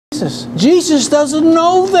Jesus. Jesus doesn't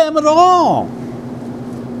know them at all.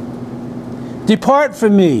 Depart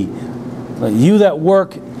from me, you that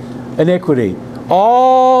work iniquity.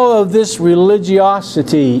 All of this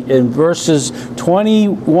religiosity in verses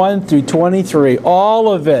 21 through 23,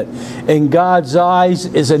 all of it in God's eyes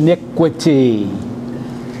is iniquity.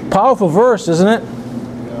 Powerful verse, isn't it?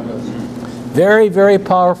 Very, very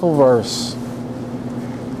powerful verse.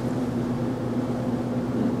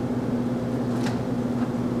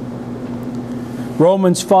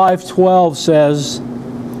 Romans 5:12 says,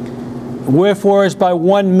 wherefore as by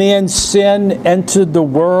one man's sin entered the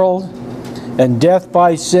world, and death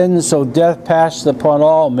by sin, so death passed upon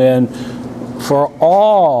all men, for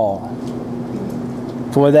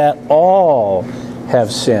that all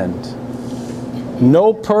have sinned.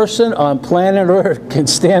 No person on planet Earth can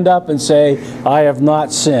stand up and say, I have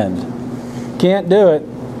not sinned. Can't do it.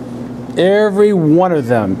 Every one of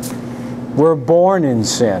them were born in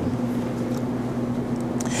sin.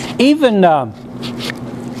 Even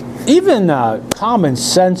common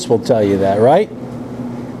sense will tell you that, right?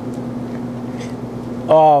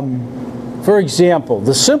 For example,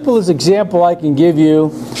 the simplest example I can give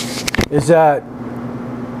you is that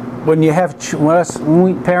when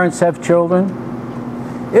parents have children,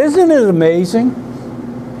 isn't it amazing?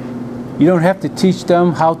 You don't have to teach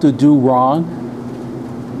them how to do wrong.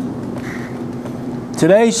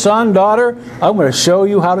 Today, son, daughter, I'm going to show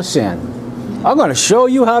you how to sin. I'm going to show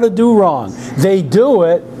you how to do wrong. They do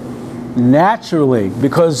it naturally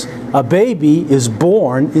because a baby is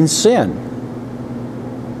born in sin.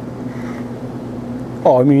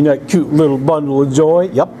 Oh, I mean that cute little bundle of joy?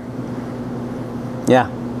 Yep. Yeah.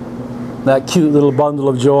 That cute little bundle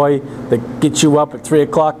of joy that gets you up at 3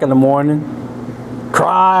 o'clock in the morning.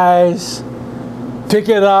 Cries. Pick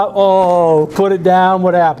it up. Oh, put it down.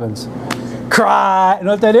 What happens? Cry. You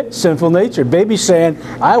know what that is? Sinful nature. Baby's saying,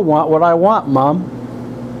 I want what I want, Mom.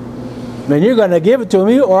 Then you're going to give it to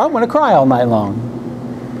me or I'm going to cry all night long.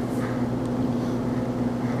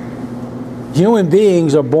 Human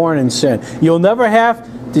beings are born in sin. You'll never have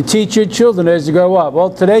to teach your children as they grow up. Well,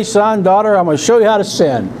 today, son, daughter, I'm going to show you how to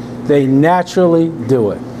sin. They naturally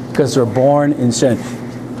do it because they're born in sin.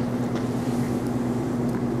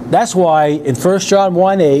 That's why in 1 John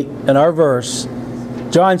 1:8, in our verse,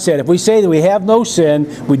 John said, if we say that we have no sin,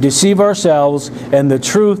 we deceive ourselves and the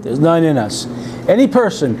truth is not in us. Any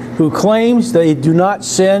person who claims they do not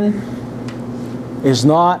sin is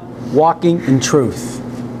not walking in truth.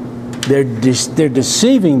 They're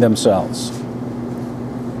deceiving themselves.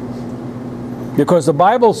 Because the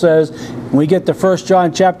Bible says, when we get to 1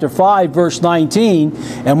 John chapter 5, verse 19,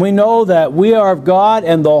 and we know that we are of God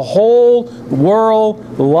and the whole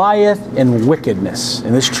world lieth in wickedness.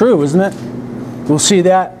 And it's true, isn't it? We'll see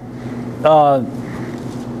that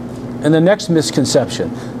in the next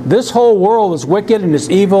misconception. This whole world is wicked and is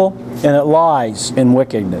evil, and it lies in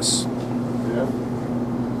wickedness.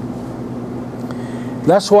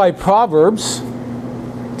 That's why Proverbs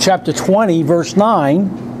chapter 20 verse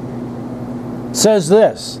 9 says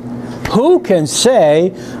this, who can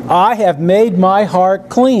say, I have made my heart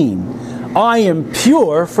clean, I am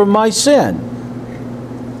pure from my sin?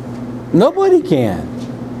 Nobody can.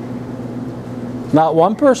 Not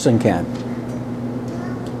one person can.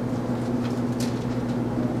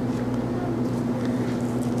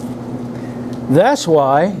 That's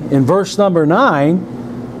why in verse number 9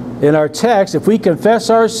 in our text, if we confess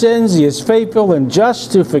our sins, He is faithful and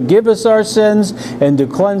just to forgive us our sins and to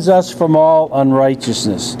cleanse us from all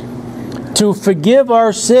unrighteousness. To forgive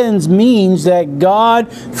our sins means that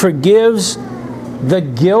God forgives the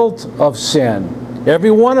guilt of sin.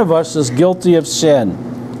 Every one of us is guilty of sin.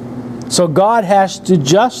 So God has to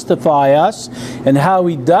justify us, and how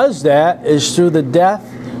He does that is through the death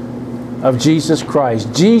of Jesus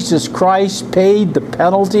Christ. Jesus Christ paid the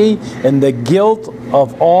penalty and the guilt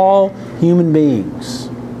of all human beings.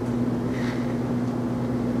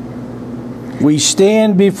 We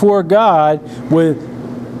stand before God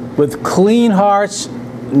with clean hearts,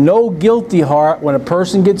 no guilty heart. When a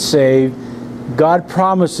person gets saved, God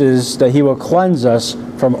promises that He will cleanse us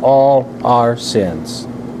from all our sins.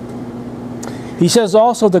 He says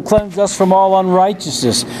also to cleanse us from all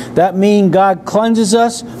unrighteousness. That means God cleanses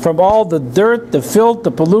us from all the dirt, the filth, the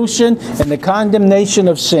pollution, and the condemnation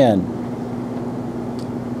of sin.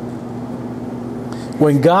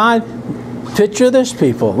 When God, picture this,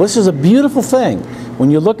 people, this is a beautiful thing. When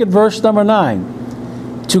you look at verse number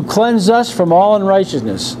 9, to cleanse us from all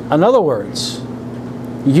unrighteousness. In other words,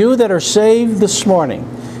 you that are saved this morning,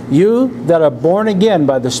 you that are born again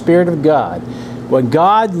by the Spirit of God, when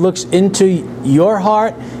God looks into your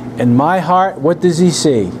heart and my heart, what does He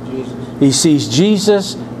see? Jesus. He sees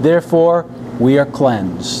Jesus Therefore, we are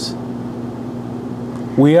cleansed.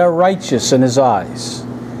 We are righteous in His eyes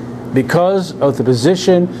because of the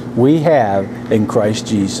position we have in Christ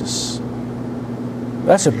Jesus.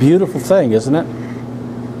 That's a beautiful thing, isn't it?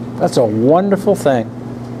 That's a wonderful thing.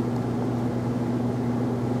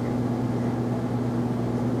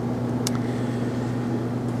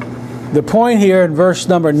 The point here in verse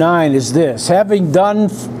number 9 is this: having done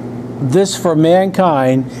this for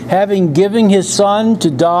mankind, having given His Son to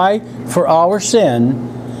die for our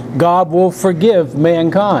sin, God will forgive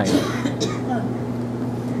mankind.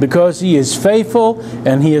 Because He is faithful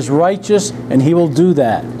and He is righteous, and He will do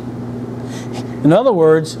that. In other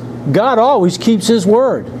words, God always keeps His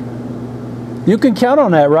word. You can count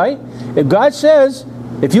on that, right? If God says,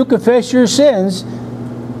 if you confess your sins,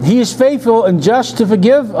 He is faithful and just to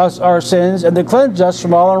forgive us our sins and to cleanse us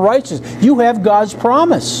from all unrighteousness. You have God's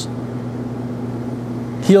promise.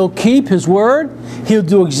 He'll keep His word. He'll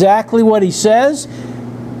do exactly what He says.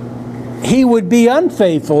 He would be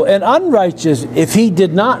unfaithful and unrighteous if He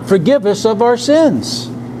did not forgive us of our sins.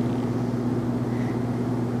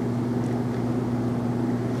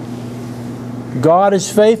 God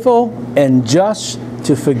is faithful and just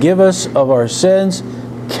to forgive us of our sins.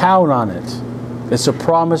 Count on it. It's a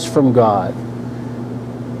promise from God.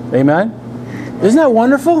 Amen? Isn't that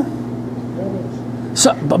wonderful?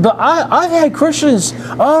 So, but I've had Christians,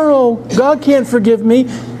 I don't know, God can't forgive me.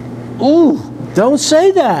 Ooh, don't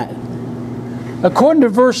say that. According to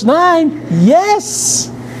verse 9, yes.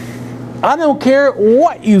 I don't care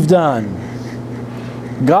what you've done.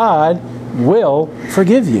 God will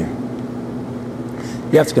forgive you.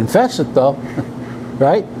 You have to confess it, though.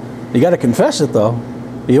 Right? You got to confess it, though.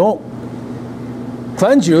 He won't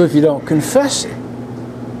cleanse you if you don't confess it.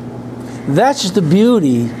 That's the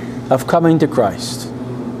beauty of coming to Christ.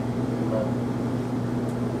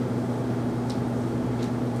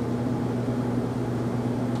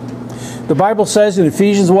 The Bible says in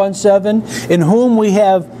Ephesians 1:7, in whom we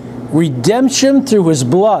have redemption through His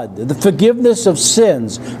blood, the forgiveness of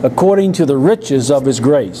sins according to the riches of His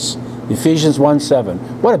grace. Ephesians 1:7.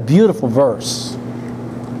 What a beautiful verse.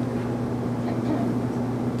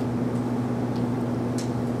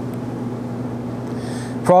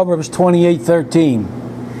 Proverbs 28:13.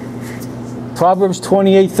 Proverbs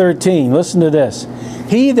 28:13. Listen to this.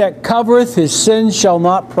 He that covereth his sins shall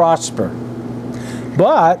not prosper,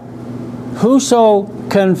 but whoso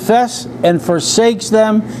confess and forsakes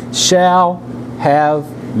them shall have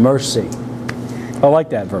mercy. I like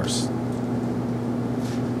that verse.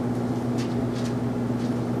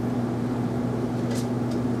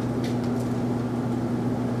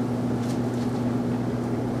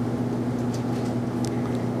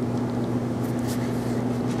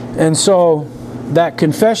 And so that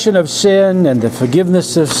confession of sin and the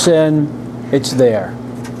forgiveness of sin, it's there.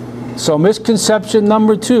 So misconception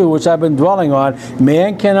number 2, which I've been dwelling on,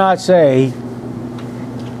 man cannot say,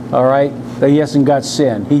 all right, that he hasn't got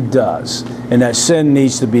sin. He does. And that sin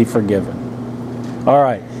needs to be forgiven. All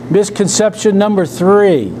right. Misconception number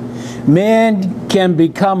 3, man can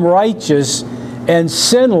become righteous and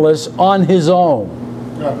sinless on his own.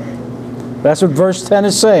 That's what verse 10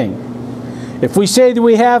 is saying. If we say that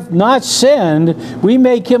we have not sinned, we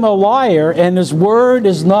make Him a liar, and His word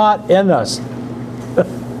is not in us.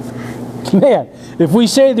 Man, if we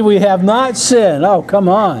say that we have not sinned, oh, come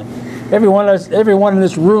on. Everyone in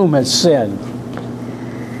this room has sinned.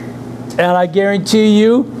 And I guarantee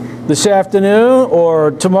you, this afternoon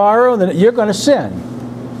or tomorrow, that you're going to sin.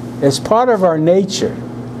 It's part of our nature.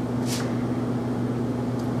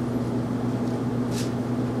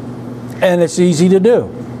 And it's easy to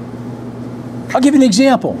do. I'll give you an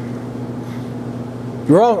example.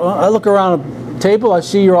 I look around the table, I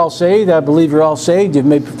see you're all saved. I believe you're all saved. You've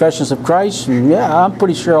made professions of Christ. And yeah, I'm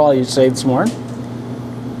pretty sure all you're saved this morning.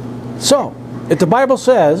 So, if the Bible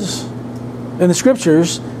says in the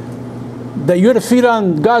Scriptures that you have to feed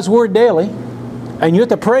on God's Word daily, and you have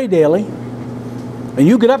to pray daily, and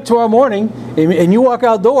you get up tomorrow morning, and you walk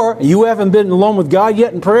out the door, and you haven't been alone with God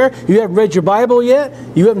yet in prayer, you haven't read your Bible yet,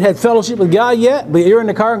 you haven't had fellowship with God yet, but you're in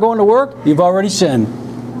the car and going to work, you've already sinned.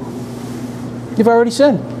 You've already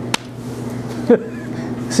sinned.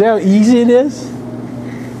 See how easy it is?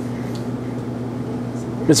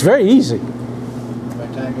 It's very easy. By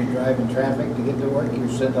the time you drive in traffic to get to work, you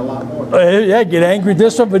sinned a lot more. Yeah, get angry at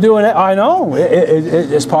this one for doing that. I know.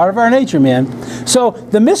 It's part of our nature, man. So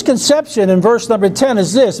the misconception in verse number 10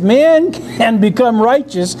 is this: man can become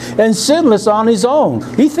righteous and sinless on his own.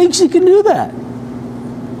 He thinks he can do that.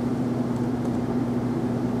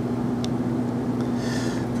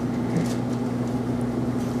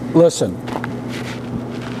 Listen.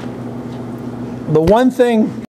 the one thing